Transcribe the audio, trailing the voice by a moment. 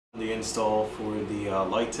factory install for the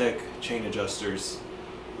LighTech chain adjusters,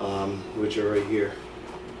 which are right here.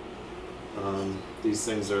 These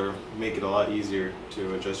things make it a lot easier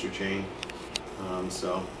to adjust your chain,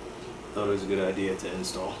 so I thought it was a good idea to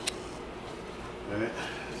install. Alright,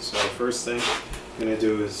 so first thing I'm going to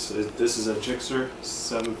do is this is a Gixxer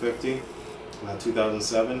 750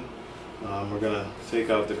 2007. We're going to take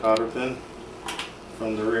out the cotter pin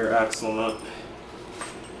from the rear axle nut.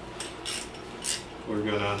 We're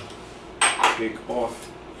going to take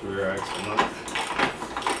off the rear axle nut.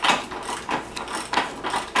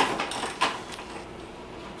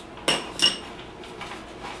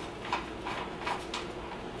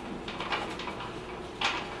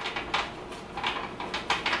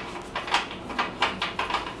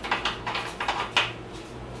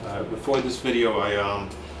 Before this video,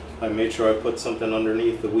 I made sure I put something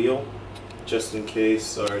underneath the wheel, just in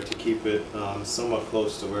case, or to keep it somewhat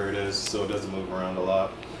close to where it is, so it doesn't move around a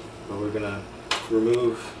lot. But we're gonna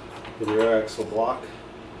remove the rear axle block,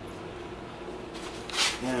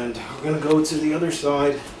 and we're gonna go to the other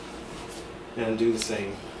side and do the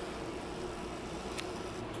same.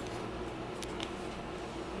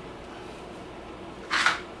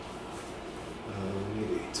 We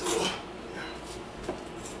need a tool.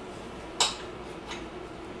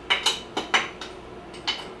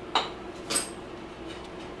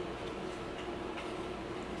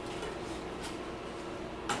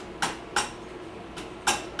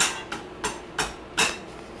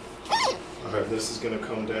 Alright, this is going to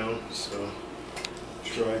come down, so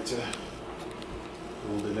try to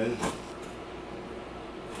hold it in.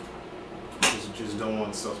 Because you just don't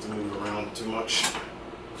want stuff to move around too much.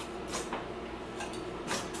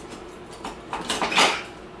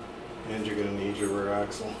 And you're going to need your rear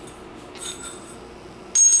axle.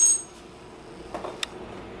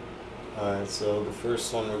 Alright, so the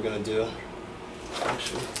first one we're going to do,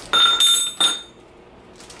 actually,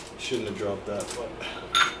 shouldn't have dropped that, but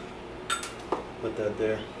put that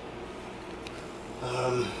there.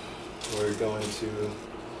 We're going to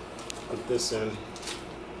put this in,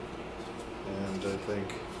 and I think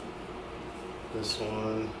this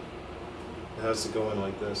one, it has to go in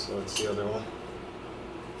like this, so it's the other one.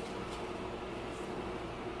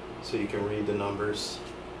 So you can read the numbers.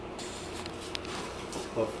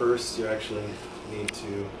 But first you actually need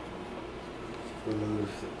to remove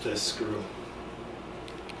this screw.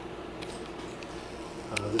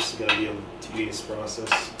 This is going to be a tedious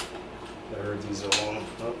process. I heard these are long.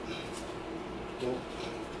 Oh, nope.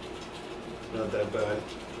 Not that bad.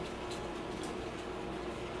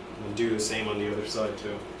 We'll do the same on the other side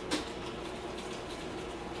too.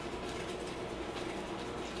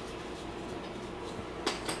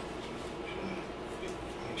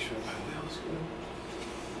 Make sure my wheel's good.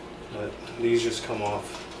 But these just come off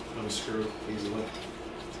unscrew easily.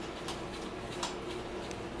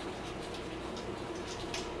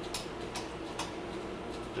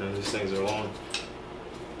 And these things are long.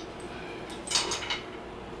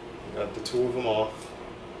 Got the two of them off.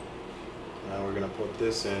 Now we're going to put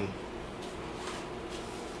this in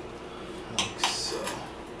like so.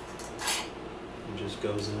 It just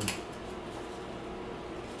goes in.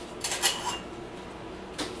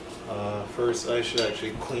 First, I should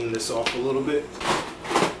actually clean this off a little bit.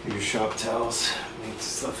 Use shop towels, makes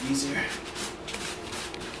stuff easier.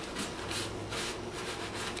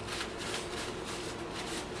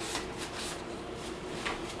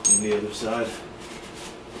 On the other side.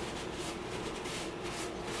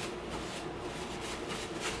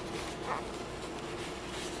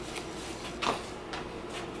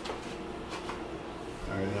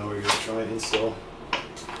 Alright, now we're going to try and install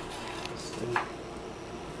this thing.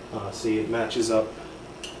 See, it matches up.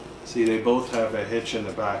 See, they both have a hitch in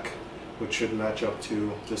the back, which should match up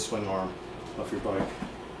to the swing arm of your bike.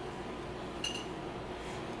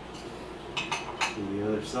 To the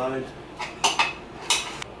other side.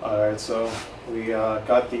 Alright, so we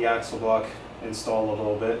got the axle block installed a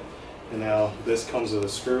little bit, and now this comes with a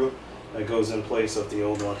screw that goes in place of the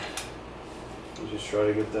old one. We'll just try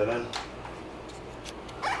to get that in.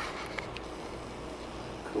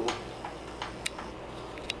 Cool.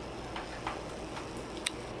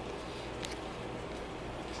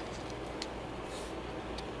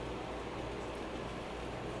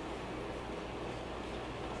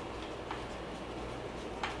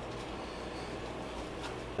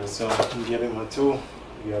 So I'm getting my tool.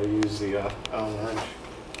 You gotta use the Allen wrench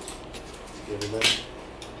to get it in.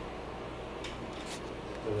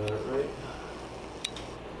 Get that right.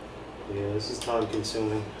 Yeah, this is time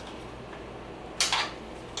consuming.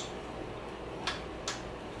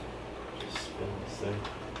 Just spin this thing.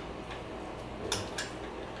 Yeah.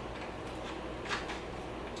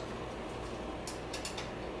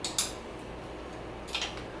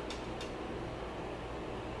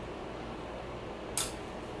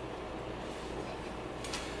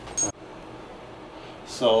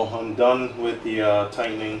 So I'm done with the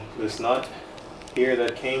tightening this nut here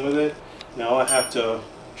that came with it. Now I have to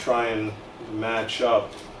try and match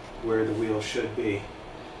up where the wheel should be.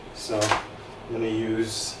 So I'm going to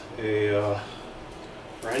use a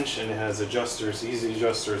wrench, and it has adjusters, easy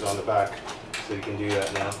adjusters on the back, so you can do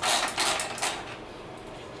that now.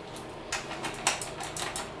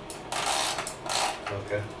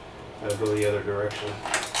 Okay, gotta go the other direction.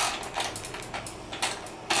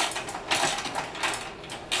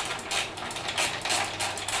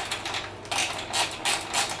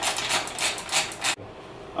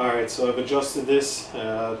 Alright, so I've adjusted this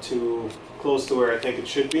to close to where I think it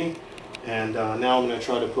should be, and now I'm going to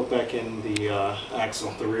try to put back in the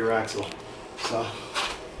axle, the rear axle. So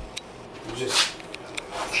just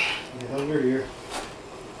get under here,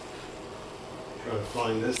 try to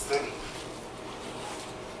find this thing.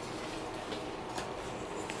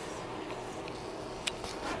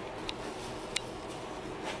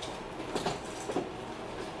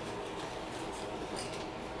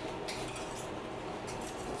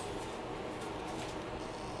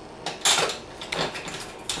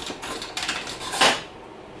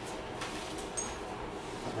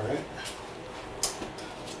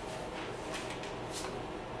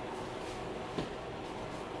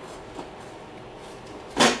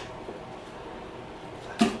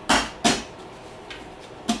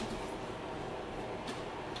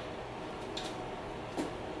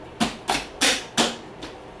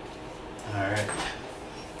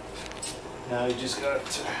 Now you just got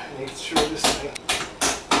to make sure this thing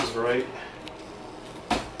is right.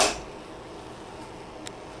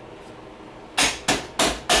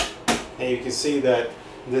 And you can see that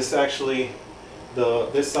this actually,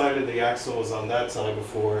 this side of the axle was on that side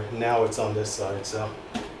before. Now it's on this side. So,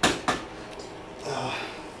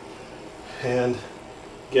 and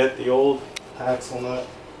get the old axle nut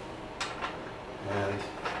and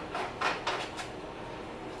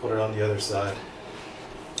put it on the other side.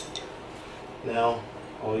 Now,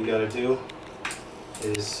 all you gotta do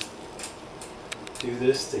is do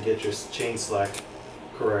this to get your chain slack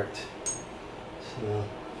correct. So,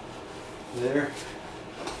 there,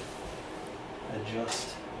 adjust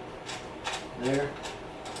there.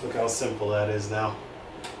 Look how simple that is now.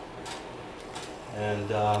 And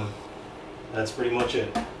that's pretty much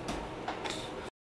it.